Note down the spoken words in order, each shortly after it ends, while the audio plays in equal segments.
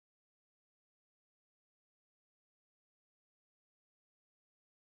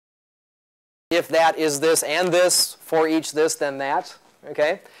if that is this and this, for each this, then that,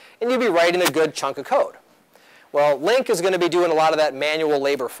 okay? And you'd be writing a good chunk of code. Well, LINQ is going to be doing a lot of that manual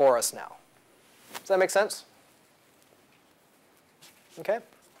labor for us now. Does that make sense? Okay.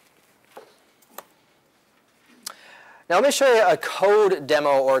 Now let me show you a code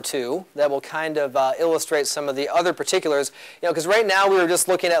demo or two that will kind of illustrate some of the other particulars. You know, because right now we were just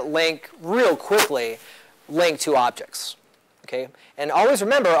looking at LINQ real quickly, LINQ to objects. Okay? And always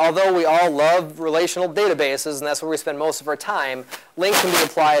remember, although we all love relational databases, and that's where we spend most of our time, LINQ can be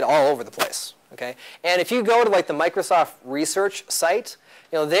applied all over the place. Okay? And if you go to like the Microsoft research site,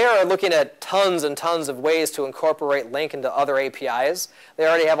 you know, they are looking at tons and tons of ways to incorporate LINQ into other APIs. They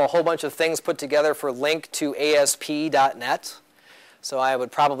already have a whole bunch of things put together for LINQ to ASP.NET. So I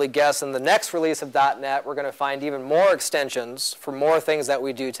would probably guess in the next release of .NET, we're going to find even more extensions for more things that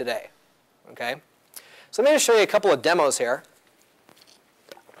we do today. Okay? So let me just show you a couple of demos here.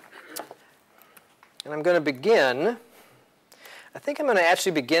 And I'm going to begin. I think I'm going to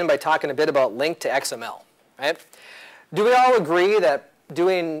actually begin by talking a bit about LINQ to XML. Right? Do we all agree that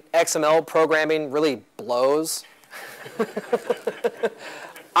doing XML programming really blows?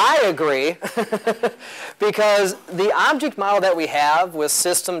 I agree, because the object model that we have with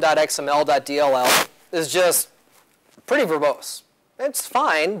system.xml.dll is just pretty verbose. It's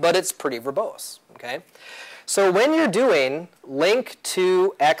fine, but it's pretty verbose. Okay? So when you're doing LINQ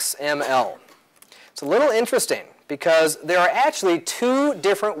to XML, it's a little interesting because there are actually two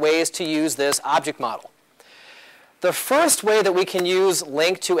different ways to use this object model. The first way that we can use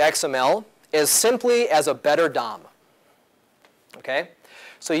LINQ to XML is simply as a better DOM. Okay?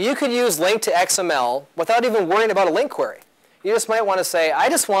 So you could use LINQ to XML without even worrying about a LINQ query. You just might want to say, I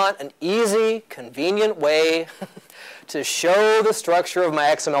just want an easy, convenient way to show the structure of my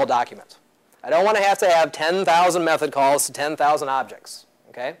XML document. I don't want to have 10,000 method calls to 10,000 objects.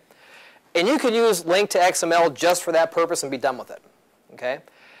 Okay? And you could use LINQ to XML just for that purpose and be done with it. Okay?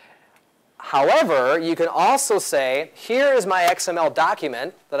 However, you can also say, here is my XML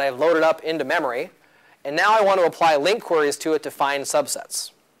document that I've loaded up into memory, and now I want to apply LINQ queries to it to find subsets.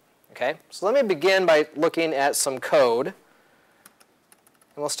 Okay? So let me begin by looking at some code. And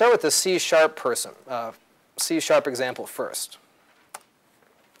we'll start with the C# example first.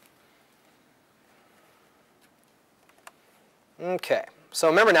 Okay. So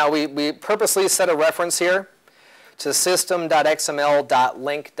remember now, we purposely set a reference here to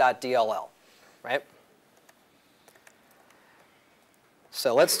system.xml.linq.dll. Right?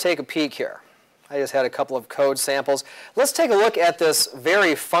 So let's take a peek here. I just had a couple of code samples. Let's take a look at this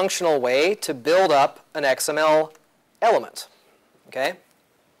very functional way to build up an XML element. Okay?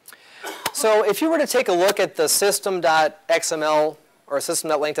 So if you were to take a look at the system.xml or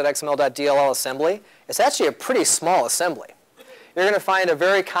system.linq.xml.dll assembly, it's actually a pretty small assembly. You're going to find a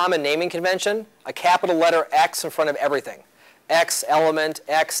very common naming convention, a capital letter X in front of everything. X element,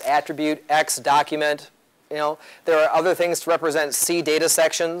 X attribute, X document. You know, there are other things to represent C data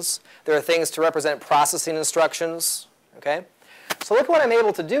sections. There are things to represent processing instructions. Okay? So look what I'm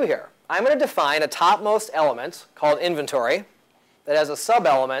able to do here. I'm going to define a topmost element called inventory that has a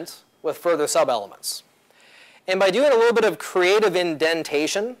sub-element with further sub-elements. And by doing a little bit of creative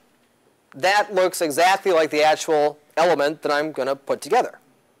indentation, that looks exactly like the actual element that I'm going to put together.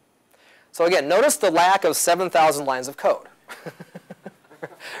 So again, notice the lack of 7,000 lines of code.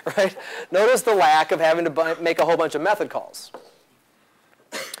 Right? Notice the lack of having to make a whole bunch of method calls.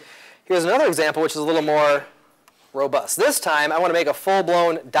 Here's another example which is a little more robust. This time I want to make a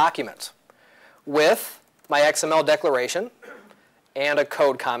full-blown document with my XML declaration and a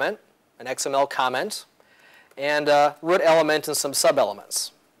code comment, an XML comment, and a root element and some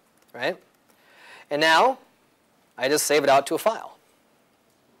sub-elements. Right? And now I just save it out to a file.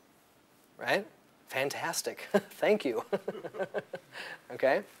 Right? Fantastic. Thank you.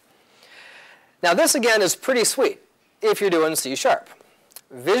 Okay? Now this again is pretty sweet if you're doing C#.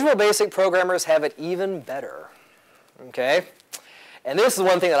 Visual Basic programmers have it even better. Okay? And this is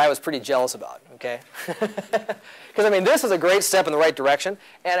one thing that I was pretty jealous about. Okay? Because I mean, this is a great step in the right direction.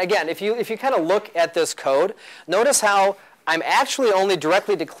 And again, if you kind of look at this code, notice how I'm actually only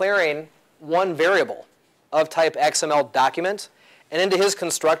directly declaring one variable of type XML document, and into his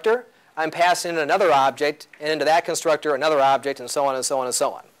constructor, I'm passing in another object, and into that constructor, another object, and so on and so on and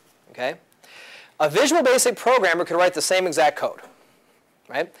so on. Okay? A Visual Basic programmer could write the same exact code.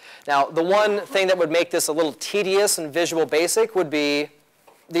 Right? Now, the one thing that would make this a little tedious in Visual Basic would be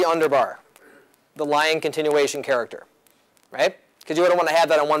the underbar, the line continuation character. Right? Because you wouldn't want to have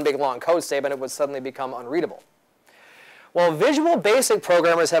that on one big long code statement. It would suddenly become unreadable. Well, Visual Basic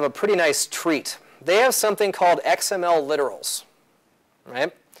programmers have a pretty nice treat. They have something called XML literals.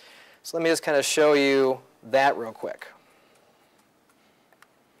 Right? So let me just kind of show you that real quick.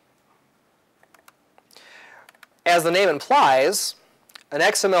 As the name implies, an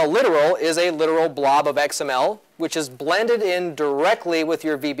XML literal is a literal blob of XML, which is blended in directly with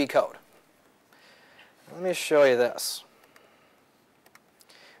your VB code. Let me show you this.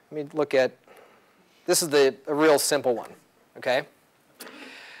 Let me look at, this is a real simple one, okay?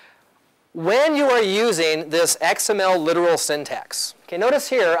 When you are using this XML literal syntax, okay, notice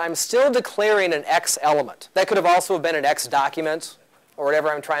here I'm still declaring an X element. That could have also been an X document or whatever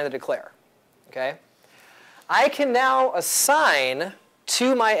I'm trying to declare, okay? I can now assign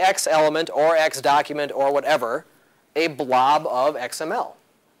to my X element or X document or whatever a blob of XML,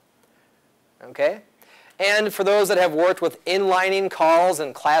 okay? And for those that have worked with inlining calls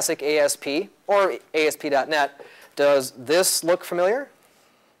in classic ASP or ASP.NET, does this look familiar?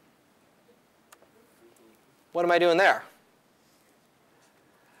 What am I doing there?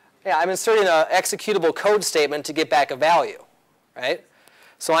 Yeah, I'm inserting an executable code statement to get back a value, right?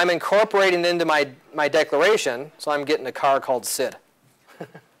 So I'm incorporating into my declaration, so I'm getting a car called Sid.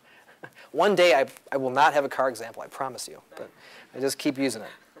 One day I will not have a car example, I promise you, but I just keep using it.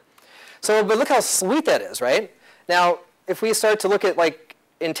 So, but look how sweet that is, right? Now, if we start to look at like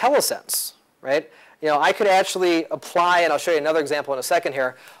IntelliSense, right? You know, I could actually apply, and I'll show you another example in a second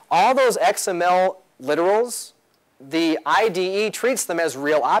here, all those XML literals, the IDE treats them as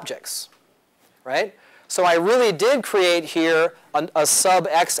real objects, right? So I really did create here a sub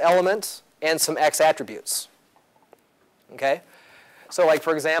X element and some X attributes, okay? So like,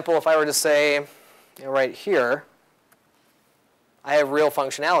 for example, if I were to say, you know, right here, I have real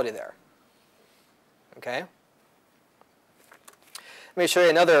functionality there. Okay? Let me show you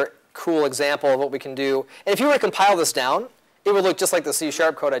another cool example of what we can do. And if you were to compile this down, it would look just like the C#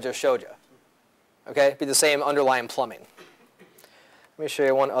 code I just showed you. Okay? It'd be the same underlying plumbing. Let me show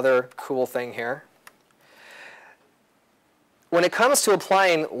you one other cool thing here. When it comes to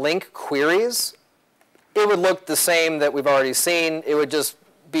applying LINQ queries, it would look the same that we've already seen. It would just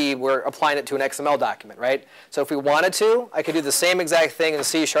be we're applying it to an XML document, right? So if we wanted to, I could do the same exact thing in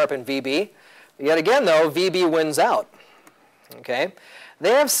C# and VB. Yet again, though, VB wins out. Okay? They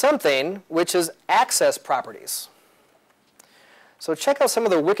have something which is access properties. So check out some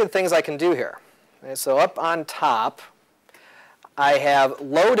of the wicked things I can do here. Okay, so up on top, I have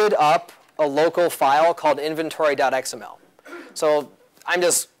loaded up a local file called inventory.xml. So I'm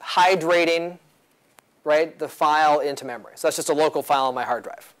just hydrating, right, the file into memory. So that's just a local file on my hard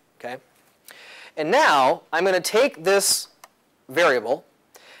drive. Okay? And now I'm going to take this variable,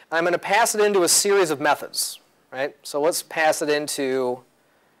 I'm going to pass it into a series of methods, right? So let's pass it into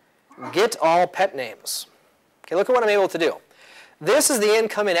get all pet names. Okay, look at what I'm able to do. This is the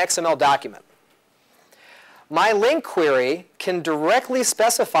incoming XML document. My LINQ query can directly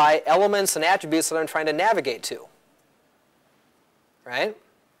specify elements and attributes that I'm trying to navigate to, right?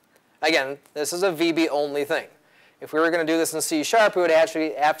 Again, this is a VB-only thing. If we were going to do this in C#, we would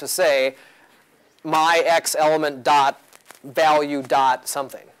actually have to say my X element dot value dot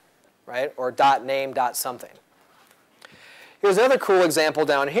something, right? Or dot name dot something. Here's another cool example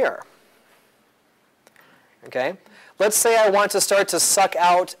down here. Okay? Let's say I want to start to suck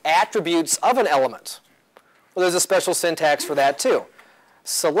out attributes of an element. Well, there's a special syntax for that too.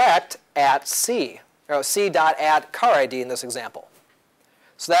 Select at C, or C.at car ID in this example.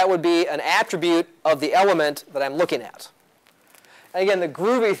 So that would be an attribute of the element that I'm looking at. And again, the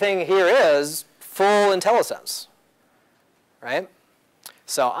groovy thing here is full IntelliSense, right?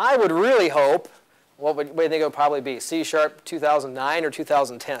 So I would really hope, what do you think it would probably be? C# 2009 or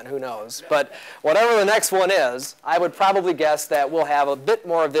 2010, who knows? But whatever the next one is, I would probably guess that we'll have a bit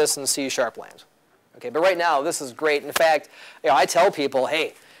more of this in C# land. Okay, but right now, this is great. In fact, you know, I tell people,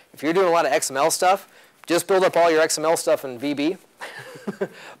 hey, if you're doing a lot of XML stuff, just build up all your XML stuff in VB,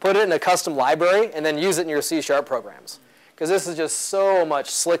 put it in a custom library, and then use it in your C# programs. Because this is just so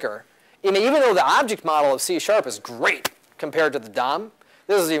much slicker. I mean, even though the object model of C# is great compared to the DOM,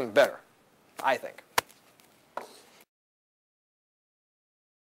 this is even better, I think.